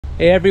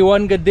Hey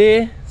everyone, good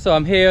day. So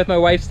I'm here with my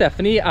wife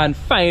Stephanie, and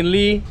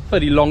finally, for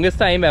the longest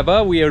time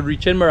ever, we are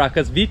reaching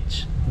Maracas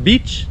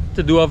Beach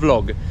to do a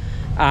vlog.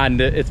 And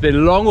it's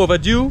been long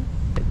overdue.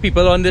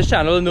 People on this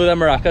channel know that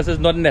Maracas is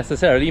not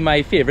necessarily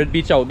my favorite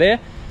beach out there,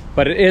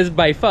 but it is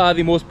by far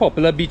the most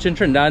popular beach in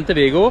Trinidad and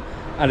Tobago,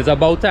 and it's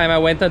about time I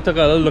went and took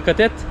a little look at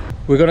it.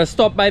 We're gonna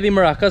stop by the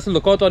Maracas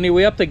lookout on the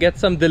way up to get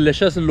some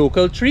delicious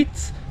local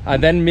treats,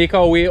 and then make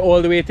our way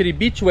all the way to the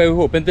beach, where we're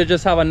hoping to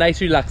just have a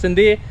nice relaxing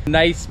day,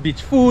 nice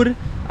beach food,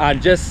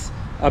 and just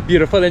a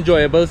beautiful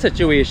enjoyable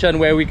situation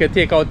where we can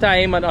take our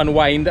time and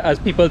unwind, as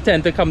people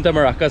tend to come to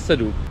Maracas to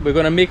do. We're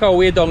gonna make our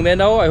way down there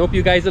now. I hope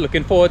you guys are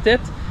looking forward to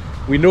it.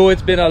 We know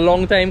it's been a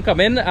long time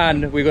coming,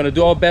 and we're gonna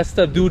do our best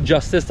to do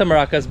justice to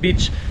Maracas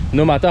Beach,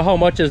 no matter how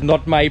much is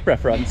not my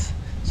preference.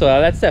 So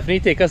let Stephanie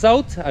take us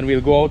out, and we'll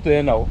go out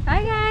there now.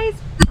 Hi guys!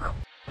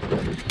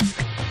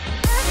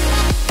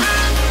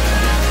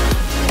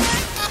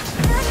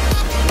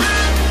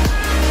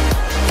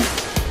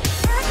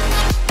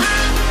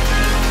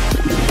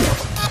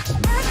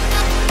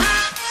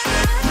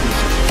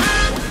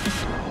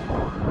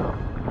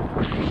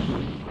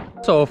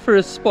 So our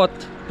first spot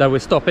that we're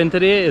stopping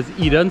today is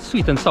Eden's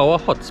Sweet and Sour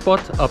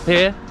Hotspot up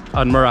here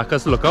on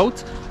Maracas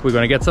Lookout. We're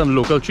gonna get some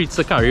local treats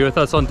to carry with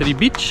us onto the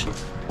beach.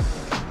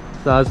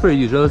 So as per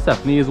usual,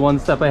 Stephanie is one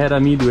step ahead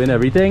of me doing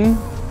everything.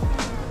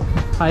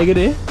 Hi, good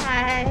day.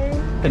 Hi!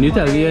 Can you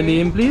tell me your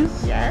name,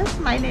 please? Yes,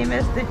 my name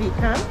is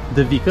Devika.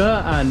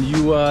 Devika, and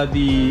you are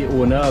the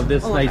owner of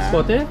this nice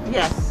spot here?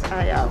 Yes,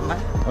 I am.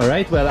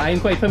 Alright, well I'm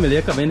quite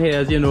familiar coming here,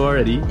 as you know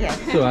already. Yes.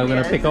 So I'm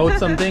gonna pick out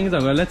some things.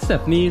 I'm gonna let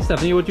Stephanie,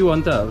 what you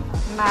want to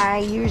have? My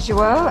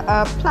usual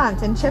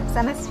plantain chips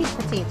and a sweet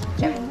potato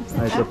chip.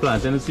 Alright, so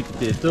plantain and sweet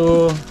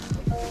potato.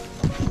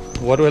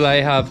 What will I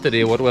have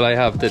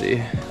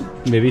today?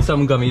 Maybe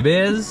some gummy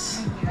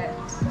bears.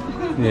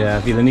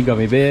 Yeah, feel any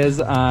gummy bears.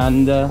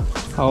 And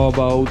how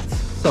about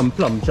some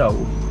plum chow?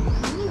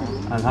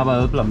 I'll have a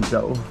little plum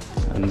chow.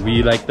 And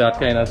we like that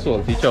kind of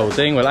salty chow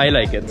thing. Well, I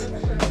like it.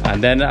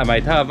 And then I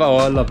might have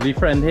our lovely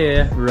friend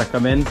here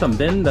recommend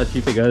something that she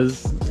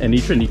figures any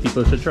Trini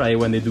people should try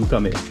when they do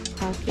come here.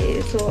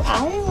 Okay, so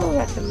I will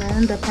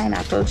recommend the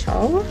pineapple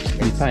chow.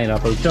 The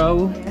pineapple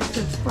chow. Yes,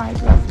 it's quite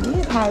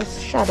lovely. It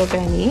has shadow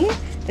benny.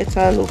 It's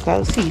a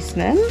local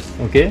seasoning.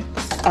 Okay.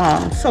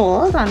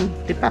 Salt, and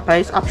the pepper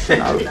is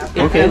optional.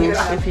 Okay.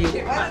 If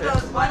you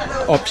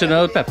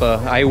Optional pepper.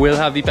 I will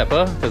have the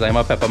pepper because I'm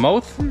a pepper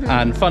mouth.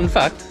 And fun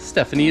fact,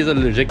 Stephanie is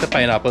allergic to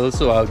pineapple,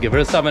 so I'll give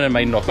her some and it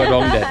might knock her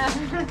down dead.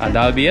 And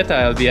that'll be it.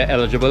 I'll be an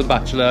eligible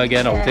bachelor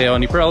again out there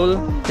on the prowl.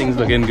 Things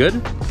looking good.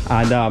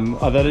 And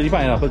other than the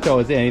pineapple chow,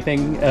 is there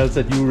anything else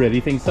that you really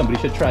think somebody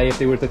should try if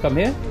they were to come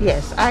here?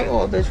 Yes, I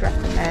always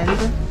recommend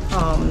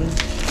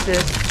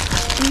this.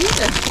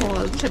 It's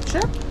called chip.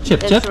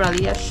 It's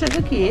really a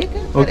sugar cake.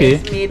 Okay.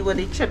 It's made with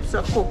the chips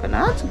of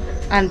coconut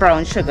and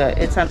brown sugar.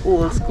 It's an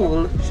old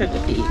school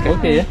sugar cake.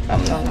 Okay.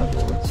 From long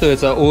ago. So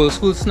it's an old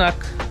school snack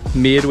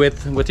made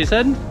with what you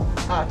said?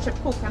 Chip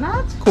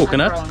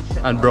coconut.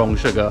 And brown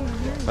sugar.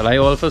 Well, I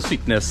all for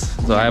sweetness,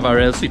 so I have a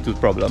real sweet tooth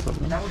problem.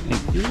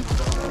 Thank you.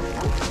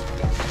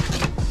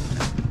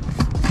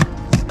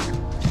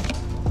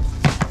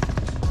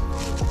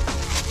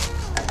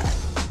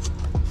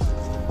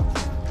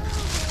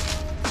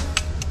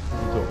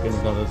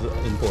 It's not as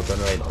important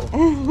right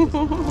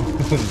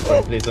now.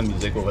 I'll play some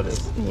music over this.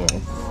 Yes.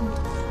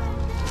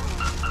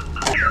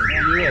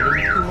 Yeah, this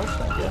is too much.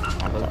 Thank you.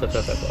 I'll touch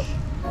that pepper.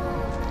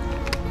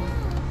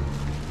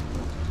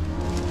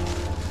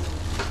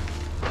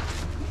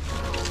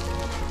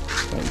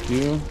 Thank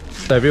you.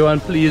 So everyone,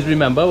 please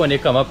remember when you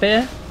come up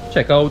here,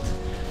 check out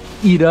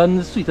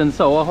Eden's Sweet and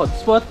Sour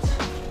Hotspot.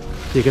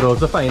 You can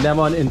also find them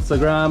on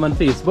Instagram and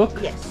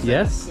Facebook. Yes.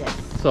 Yes? Yes.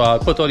 So I'll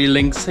put all the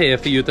links here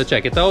for you to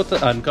check it out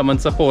and come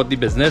and support the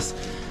business.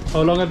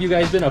 How long have you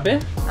guys been up here?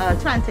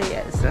 20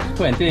 years.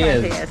 20 years.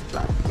 20 years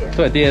plus. Yeah.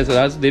 20 years,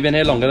 so they've been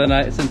here longer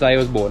than since I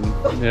was born.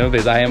 You know,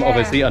 because I am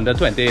obviously under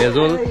 20 years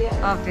old.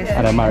 Obviously.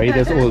 And I married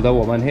this older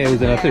woman here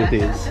who's in her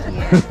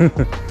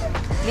 30s.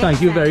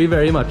 Thank you very,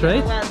 very much, right?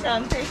 You're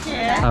welcome. Take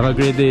care. Have a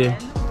great day.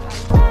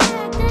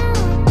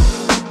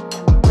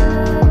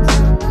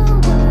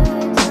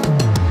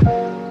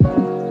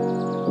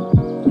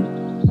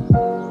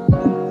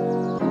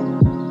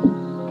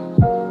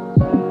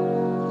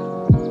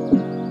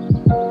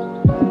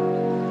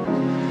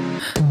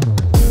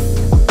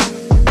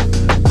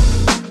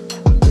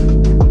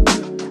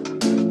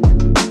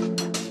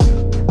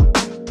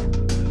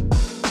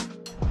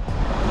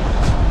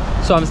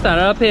 So I'm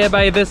standing up here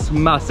by this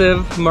massive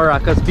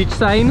Maracas Beach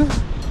sign.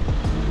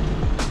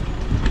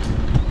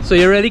 So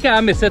you really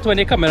can't miss it when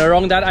you're coming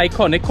around that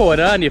iconic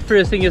corner, and the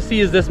first thing you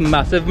see is this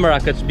massive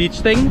Maracas Beach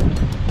thing.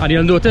 And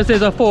you'll notice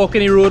there's a fork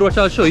in the road, which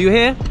I'll show you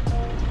here.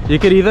 You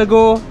could either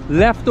go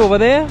left over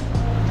there,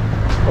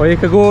 or you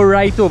could go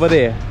right over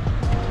there.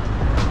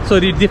 So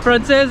the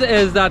difference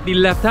is that the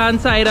left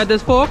hand side at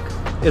this fork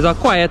is a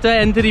quieter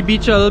end to the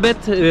beach a little bit.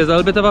 There's a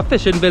little bit of a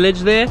fishing village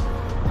there,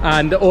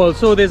 and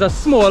also there's a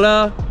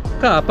smaller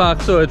car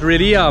park, so it's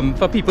really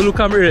for people who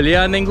come earlier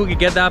and then who can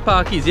get that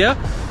park easier.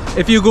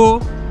 If you go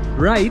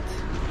right,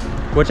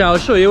 which I'll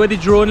show you with the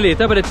drone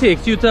later, but it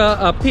takes you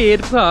to a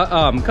paid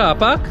car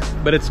park,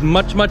 but it's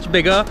much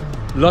bigger,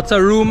 lots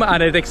of room,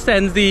 and it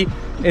extends the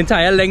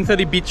entire length of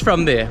the beach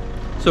from there.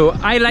 So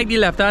I like the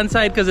left hand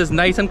side because it's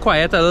nice and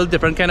quiet, a little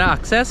different kind of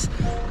access,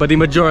 but the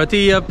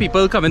majority of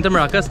people coming to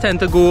Maracas tend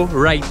to go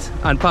right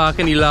and park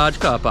in the large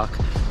car park.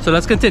 So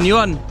let's continue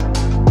on.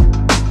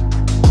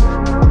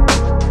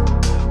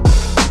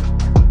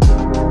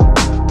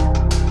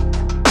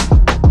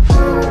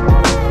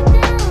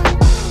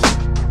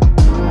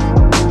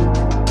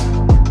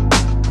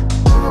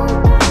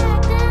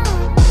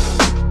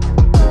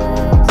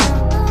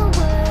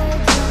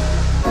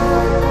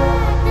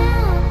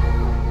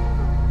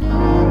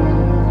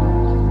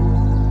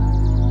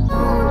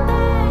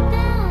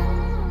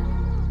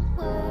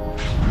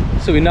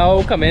 So we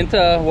now come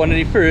into one of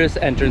the first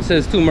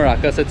entrances to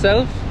Maracas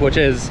itself, which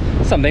is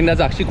something that's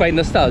actually quite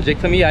nostalgic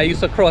for me. I used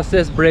to cross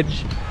this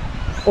bridge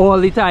all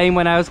the time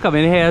when I was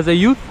coming here as a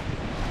youth.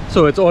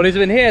 So it's always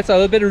been here. It's a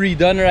little bit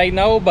redone right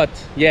now, but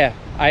yeah,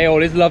 I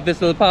always love this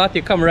little path.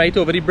 You come right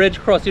over the bridge,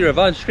 cross the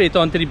river and straight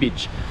onto the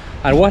beach.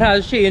 And what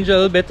has changed a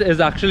little bit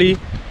is actually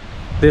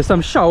there's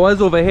some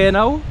showers over here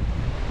now.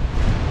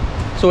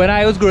 So when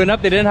I was growing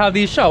up, they didn't have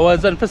these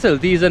showers and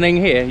facilities and in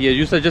here. You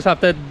used to just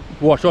have to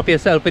wash off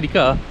yourself in the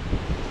car.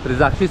 But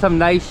there's actually some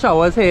nice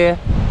showers here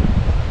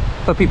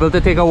for people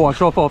to take a wash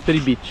off after the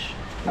beach.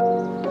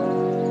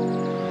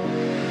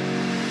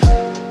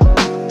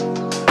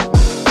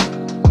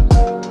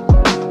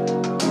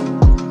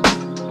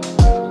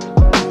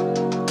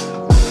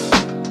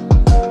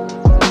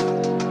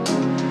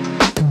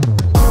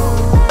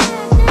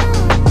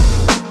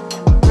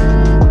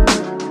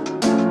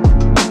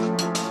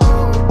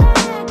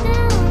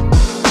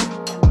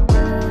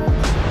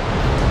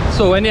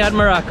 So when you're at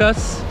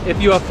Maracas,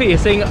 if you are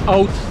facing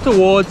out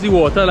towards the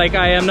water like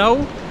I am now,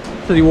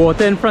 so the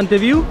water in front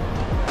of you,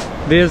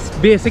 there's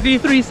basically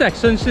three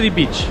sections to the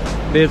beach.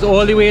 There's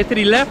all the way to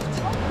the left,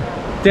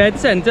 dead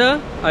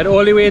center, and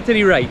all the way to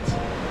the right.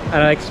 And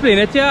I'll explain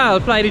it here.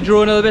 I'll fly the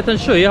drone a little bit and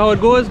show you how it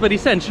goes, but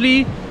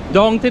essentially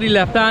down to the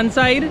left hand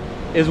side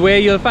is where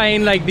you'll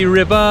find like the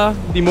river,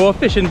 the more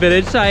fishing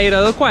village side, a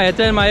little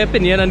quieter in my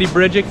opinion, and the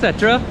bridge,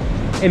 etc.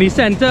 In the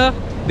center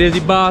there's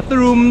the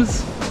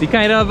bathrooms, the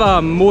kind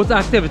of most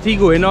activity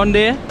going on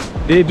there.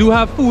 They do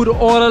have food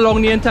all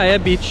along the entire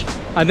beach.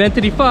 And then to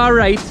the far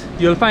right,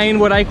 you'll find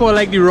what I call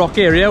like the rock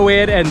area,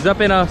 where it ends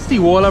up in a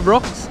seawall of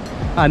rocks.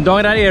 And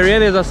down that area,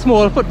 there's a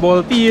small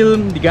football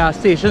field. The gas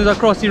stations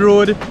across the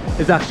road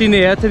is actually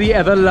near to the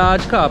other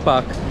large car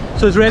park.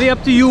 So it's really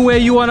up to you where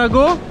you want to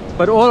go,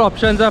 but all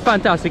options are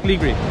fantastically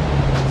great.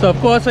 So of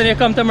course, when you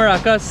come to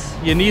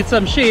Maracas, you need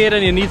some shade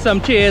and you need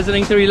some chairs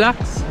and to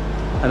relax.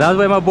 And that's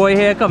where my boy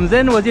here comes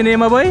in. What's your name,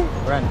 my boy?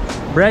 Brent.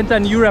 Brent,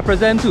 and you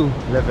represent who?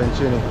 Live in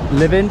Trini.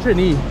 Live in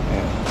Trini.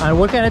 Yeah. And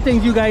what kind of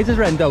things you guys just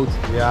rent out?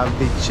 We have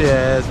big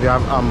chairs, we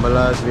have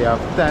umbrellas, we have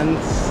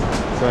tents.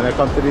 So when I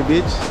come to the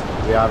beach,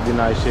 we have the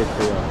nice shade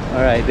for you.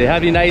 Alright, they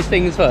have the nice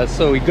things first.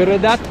 So we good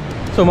with that?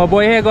 So my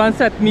boy here go and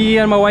set me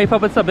and my wife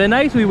up with something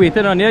nice. We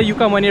waiting on you. You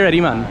come when you're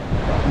ready, man.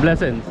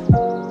 Blessings.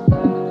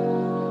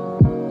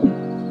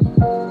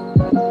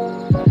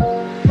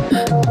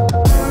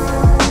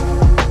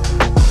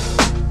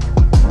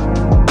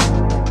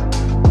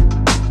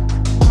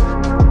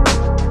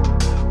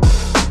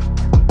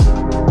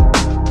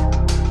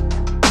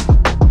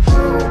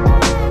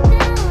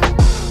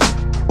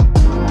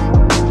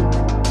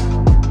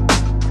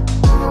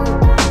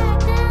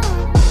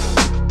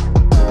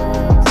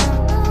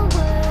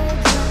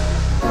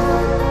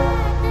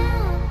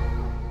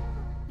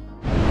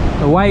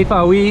 Wife,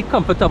 are we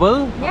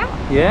comfortable?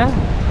 Yeah. Yeah?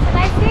 It's a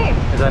nice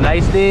day. It's a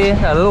nice day,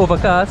 a little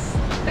overcast.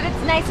 But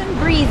it's nice and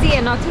breezy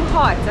and not too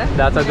hot.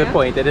 That's a good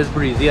point. It is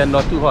breezy and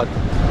not too hot.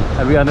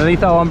 And we're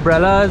underneath our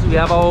umbrellas. We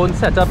have our own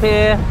setup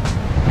here.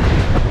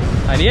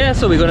 And yeah,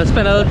 so we're going to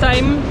spend a little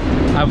time.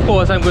 Of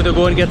course, I'm going to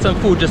go and get some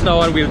food just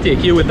now and we'll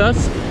take you with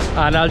us.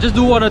 And I'll just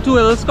do one or two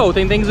little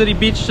scouting things at the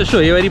beach to show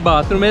you where the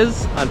bathroom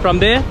is. And from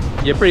there,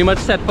 you're pretty much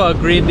set for a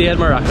great day at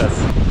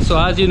Maracas. So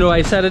as you know,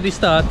 I said at the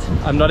start,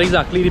 I'm not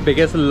exactly the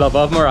biggest lover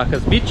of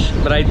Maracas Beach,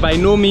 but I by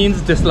no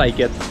means dislike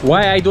it.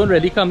 Why I don't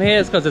really come here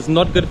is because it's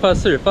not good for a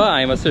surfer.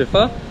 I'm a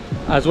surfer,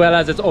 as well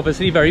as it's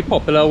obviously very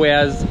popular,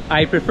 whereas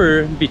I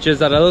prefer beaches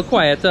that are a little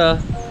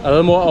quieter, a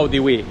little more out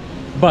the way.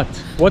 But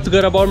what's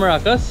good about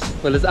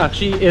Maracas? Well, it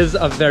actually is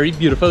a very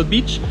beautiful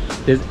beach.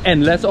 There's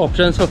endless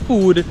options for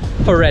food,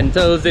 for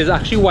rentals. There's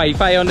actually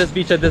Wi-Fi on this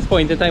beach at this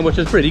point in time, which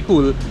is pretty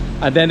cool.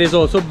 And then there's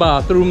also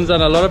bathrooms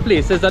and a lot of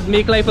places that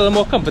make life a little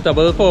more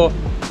comfortable for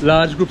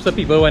large groups of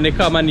people when they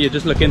come and you're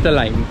just looking to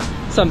line.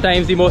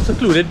 Sometimes the more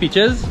secluded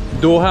beaches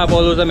don't have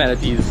all those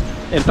amenities.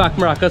 In fact,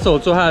 Maracas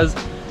also has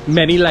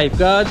many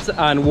lifeguards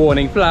and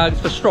warning flags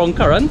for strong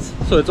currents,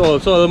 so it's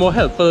also a little more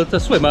helpful to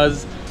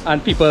swimmers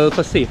and people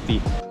for safety.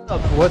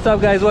 What's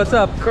up guys, what's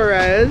up?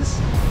 Correz.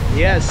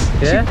 Yes.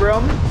 Yeah? Cheap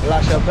rum,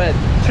 La Chapelle.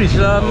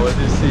 Trishlam. Oh,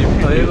 this is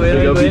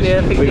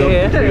Big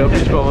up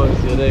beach promos.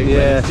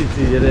 Yeah.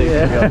 City,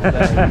 Yeah.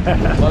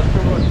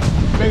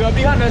 Big up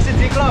the Honda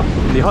City Club.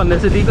 The Honda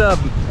City Club.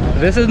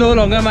 This is no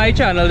longer my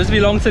channel. This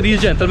belongs to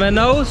these gentlemen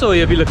now, so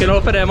you'll be looking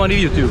out for them on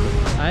the YouTube.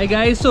 Alright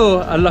guys, so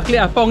luckily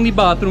I found the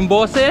bathroom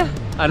boss here,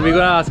 and we're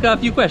gonna ask her a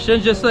few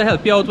questions just to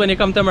help you out when you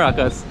come to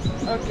Maracas.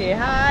 Okay,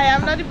 hi,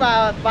 I'm not the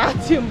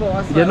bathroom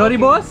boss. You're not the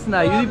boss?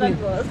 Nah, No, you're I'm the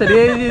not boss.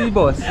 Today you're the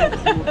boss.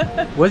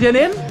 What's your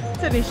name?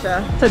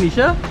 Tanisha.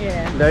 Tanisha?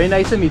 Yeah. Very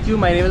nice to meet you.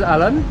 My name is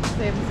Alan.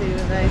 Same to you.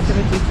 Nice to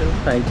meet you too.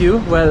 Thank you.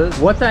 Well,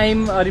 what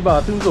time are the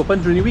bathrooms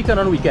open during the week and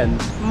on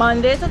weekends?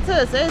 Monday to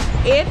Thursday,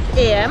 8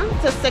 a.m.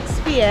 to 6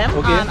 p.m.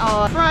 Okay. And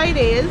on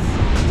Fridays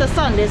to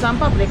Sundays and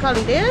public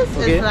holidays,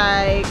 Okay. it's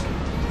like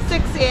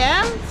 6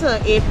 a.m.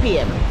 to 8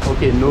 p.m.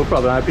 Okay, no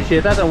problem. I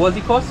appreciate that. And what's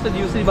the cost for the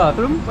use of the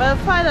bathroom? Well,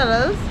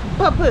 $5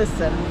 per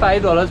person.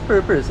 $5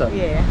 per person.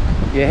 Yeah.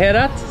 You hear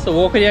that? So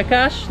walk with your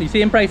cash. The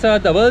same price are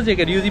doubles. You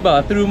can use the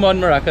bathroom on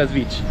Maracas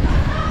Beach.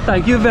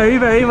 Thank you very,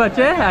 very much.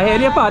 I hear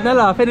your partner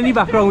laughing in the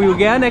background. We will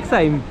get her next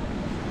time.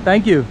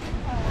 Thank you.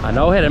 I'm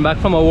now heading back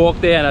from a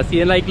walk there, and I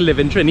seen like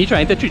living Trini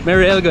trying to treat me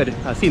real good.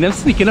 I seen them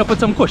sneaking up with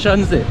some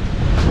cushions there.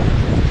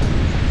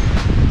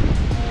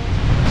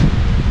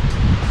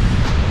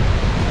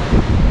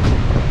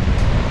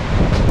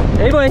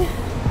 Hey boy,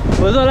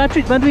 what's all that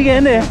treatment we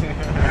getting there?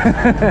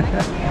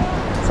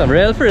 Some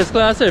real first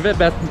class service.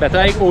 Better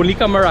I only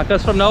come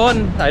Maracas from now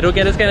on. I don't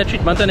get this kind of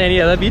treatment on any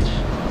other beach.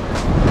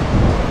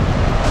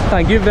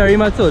 Thank you very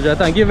much, soldier.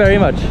 Thank you very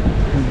much.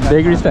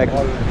 Big respect.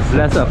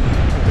 Bless up.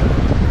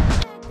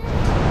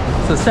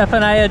 So Steph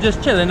and I are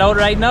just chilling out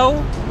right now.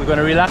 We're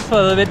gonna relax for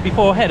a little bit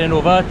before heading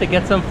over to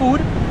get some food.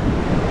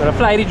 Gonna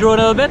fly the drone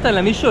a little bit and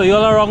let me show you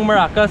all around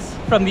Maracas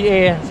from the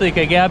air so you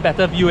can get a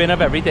better viewing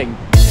of everything.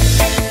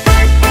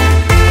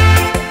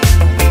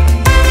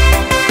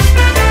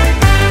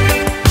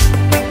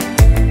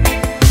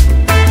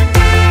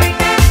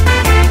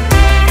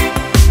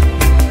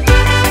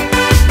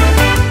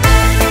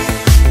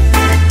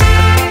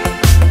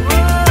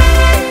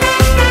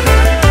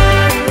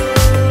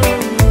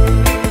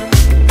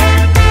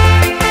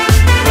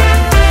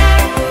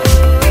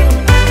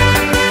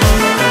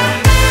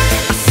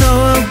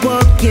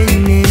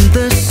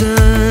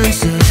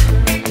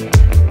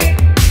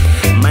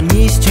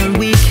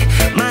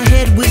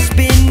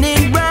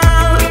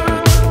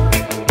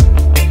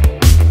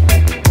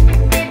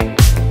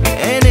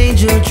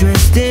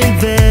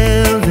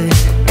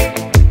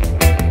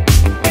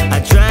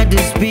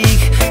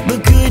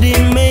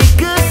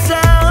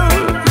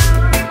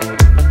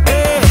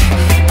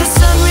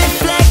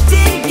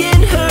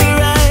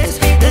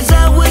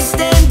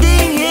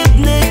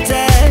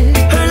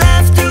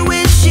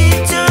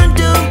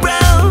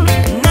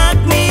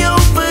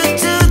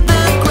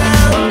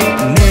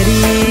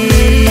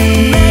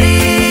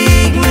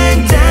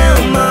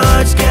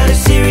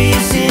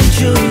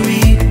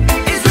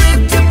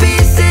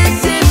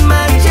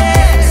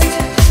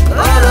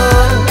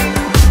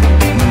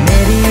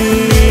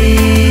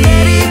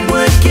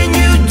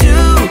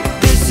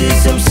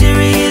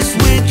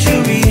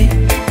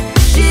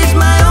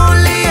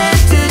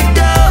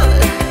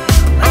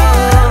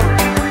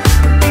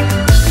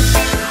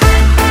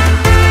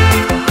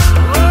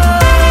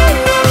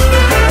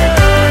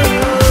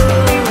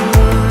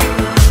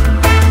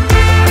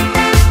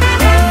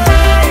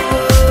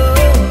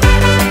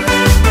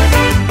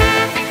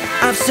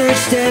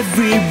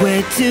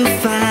 Everywhere to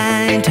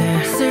find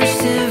her.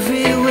 Searched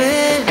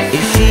everywhere.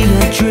 Is she a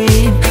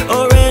dream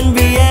or in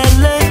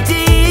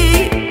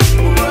reality?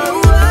 Whoa,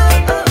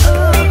 whoa, oh,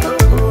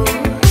 oh.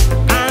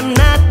 I'm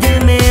not the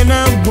man I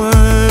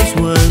once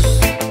was.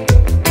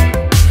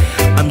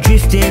 I'm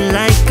drifting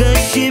like a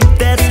ship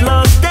that's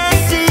lost at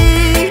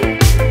sea.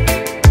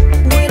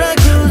 When I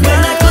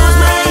close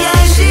my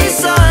eyes,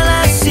 she's all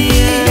I see.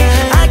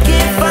 I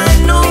can't find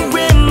no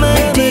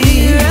remedy.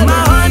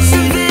 My heart's a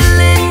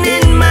villain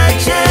in my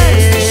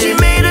chest. She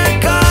made a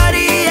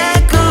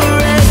cardiac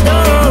arrest.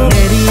 Oh,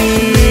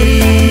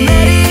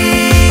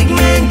 medic,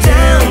 man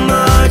down.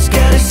 My heart's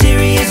got a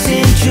serious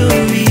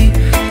injury.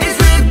 It's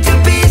ripped to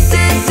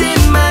pieces in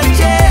my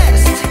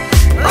chest.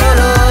 Oh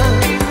Lord,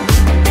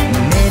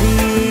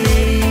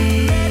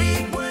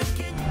 medic, what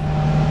can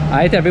you...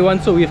 Alright everyone,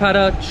 so we've had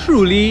a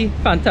truly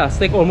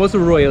fantastic, almost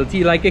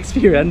royalty-like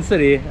experience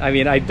today. I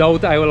mean, I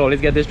doubt I will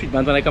always get this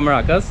treatment when I come to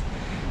Maracas,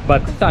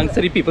 but thanks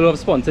to the people who have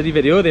sponsored the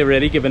video, they've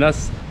really given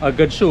us a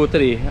good show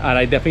today, and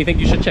I definitely think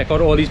you should check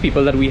out all these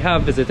people that we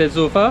have visited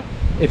so far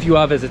if you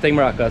are visiting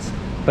Maracas.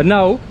 But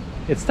now,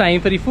 it's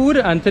time for the food,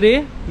 and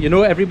today, you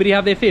know, everybody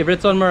have their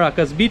favorites on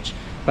Maracas Beach,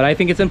 but I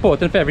think it's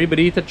important for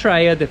everybody to try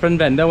a different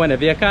vendor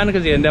whenever you can,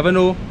 because you never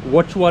know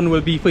which one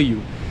will be for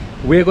you.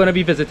 We're going to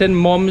be visiting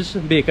Mom's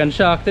Bacon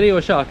Shark today,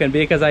 or Shark and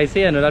Bake as I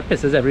say. I know that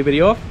pisses everybody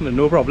off, but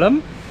no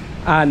problem.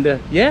 And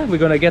yeah, we're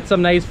going to get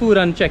some nice food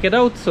and check it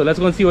out. So let's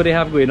go and see what they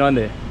have going on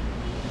there.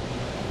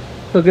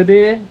 So good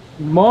day,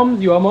 Moms.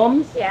 You are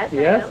Moms? Yes, I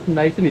Yes, am.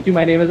 nice to meet you.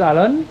 My name is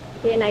Alan.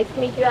 Okay, nice to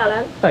meet you,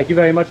 Alan. Thank you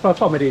very much for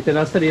accommodating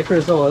us today,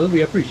 first of all.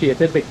 We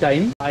appreciate it big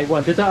time. I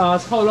wanted to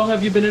ask, how long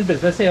have you been in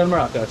business here in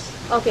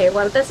Maracas? Okay,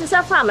 well, this is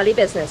a family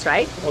business,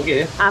 right?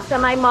 Okay. After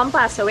my mom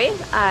passed away,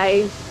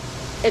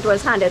 it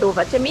was handed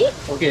over to me.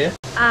 Okay.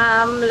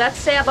 Let's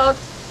say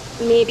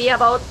maybe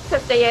about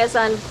 50 years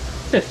and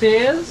 50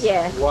 years?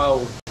 Yeah.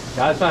 Wow.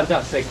 That's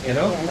fantastic, you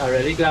know. Yeah. I'm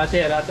really glad to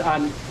hear that.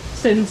 And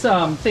since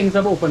things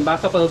have opened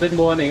back up a little bit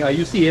more, are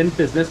you seeing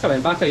business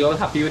coming back? Are you all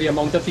happy with the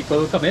amount of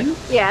people coming?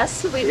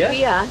 yes, we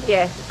are,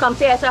 yeah.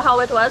 Compared to how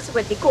it was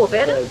with the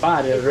COVID.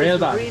 Bad, real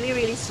bad. Really,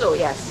 really slow,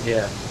 yes.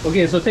 Yeah.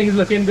 Okay, so things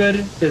looking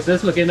good,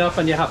 business looking up,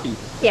 and you're happy.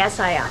 Yes,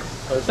 I am.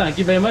 Well, thank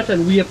you very much,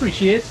 and we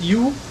appreciate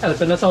you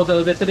helping us out a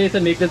little bit today to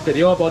make this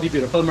video about the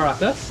beautiful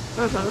Maracas.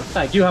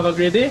 Thank you. Have a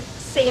great day.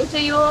 Same to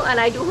you,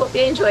 and I do hope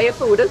you enjoy your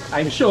food.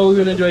 I'm sure we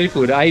will enjoy the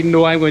food. I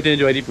know I'm going to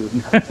enjoy the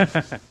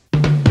food.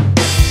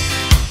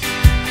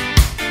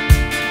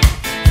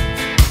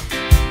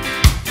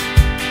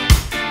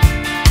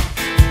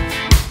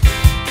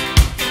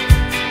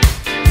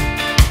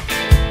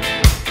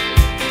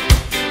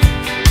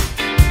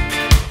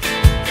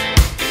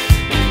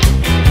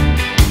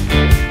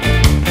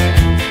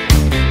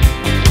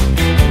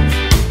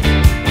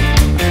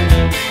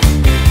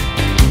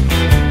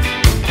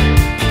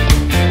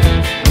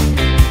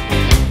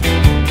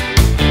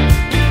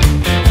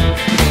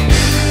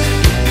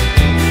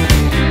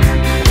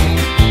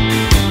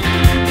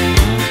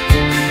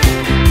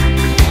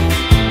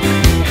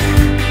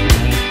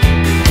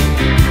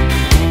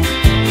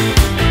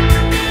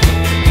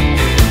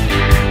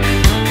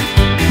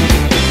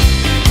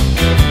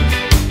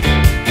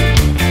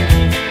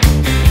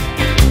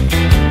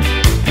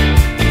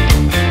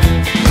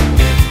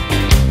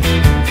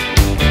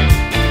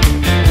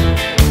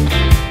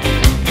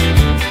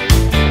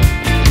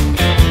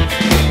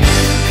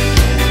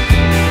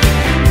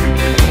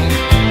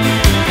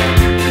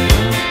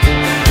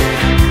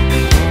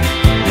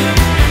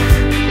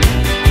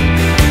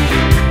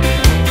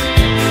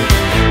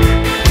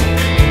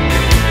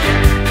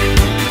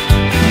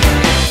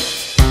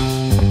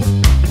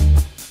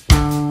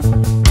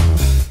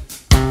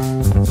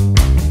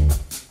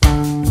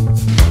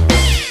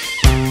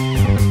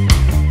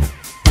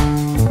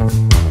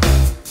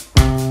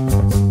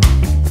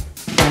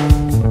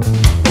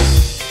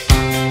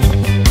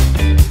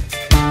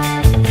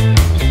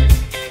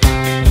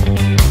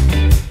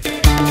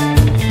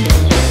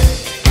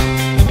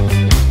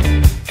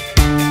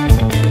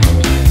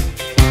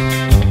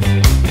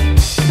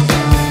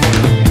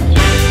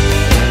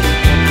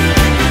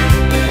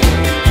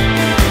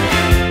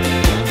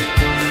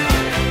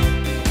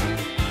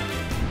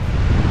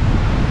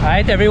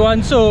 Alright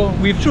everyone, so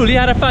we've truly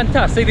had a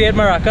fantastic day at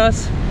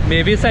Maracas.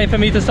 Maybe it's time for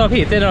me to stop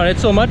hating on it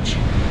so much.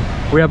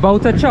 We're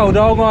about to chow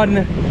down on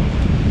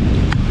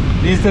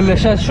these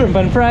delicious shrimp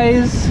and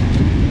fries,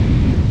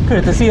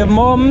 courtesy of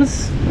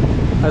Mom's,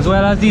 as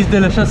well as these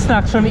delicious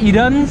snacks from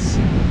Eden's.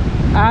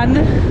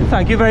 And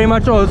thank you very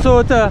much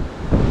also to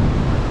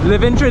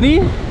Live in Trini.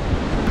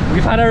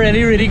 We've had a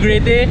really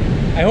great day.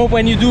 I hope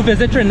when you do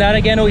visit Trinidad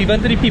again, or even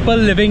to the people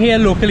living here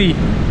locally,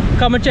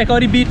 come and check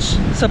out the beach,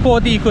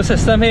 support the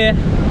ecosystem here.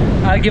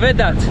 I'll give it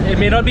that. It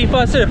may not be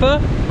for a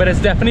surfer, but it's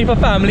definitely for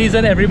families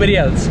and everybody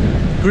else.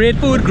 Great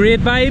food,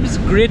 great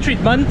vibes, great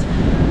treatment,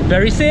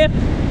 very safe,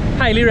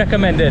 highly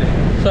recommended.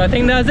 So I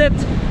think that's it.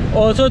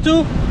 Also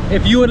too,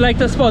 if you would like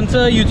to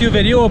sponsor a YouTube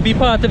video or be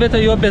part of it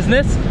or your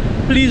business,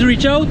 please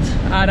reach out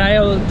and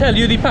I'll tell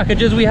you the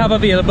packages we have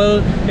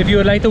available if you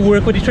would like to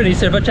work with the Trini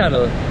Surfer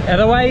channel.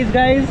 Otherwise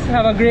guys,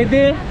 have a great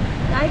day.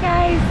 Bye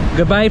guys.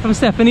 Goodbye from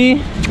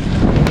Stephanie.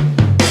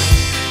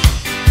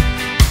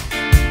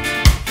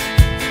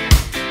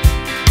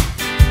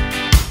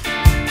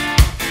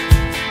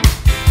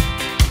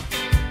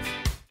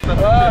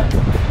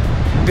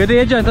 Good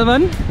day,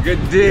 gentlemen. Good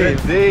day.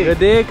 Good day. Good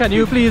day. Can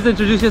you please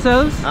introduce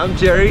yourselves? I'm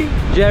Jerry.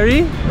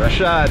 Jerry.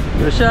 Rashad.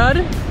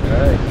 Rashad.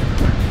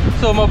 Right.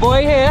 So my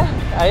boy here,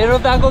 I don't know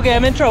if that will get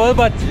him in trouble,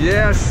 but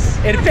Yes.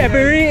 in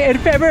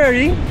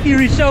February, he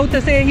reached out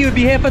to say he would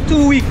be here for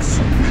 2 weeks.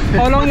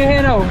 How long are you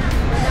here now?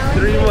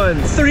 3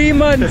 months. 3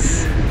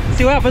 months.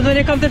 See what happens when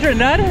you come to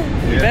Trinidad?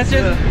 Let's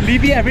just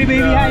leave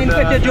everybody behind,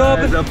 quit your job.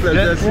 It's a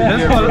pleasure.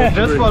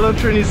 Just follow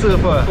Trini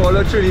Surfer.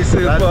 Follow Trini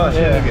Surfer.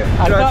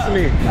 Trust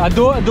me. And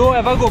don't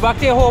ever go back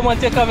to your home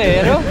once you come here,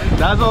 you know?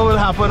 That's what will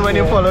happen when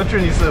you follow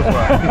Trini Surfer.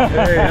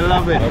 I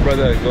love it. My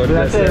brother, God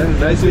bless you. Blessings.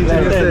 Nice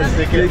meeting you, sis.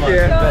 Take Take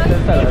care, care.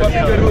 Keep up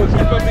the good work.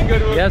 Keep up the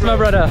good work. Yes, my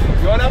brother.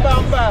 You want a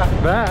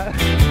bumper?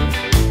 Bye.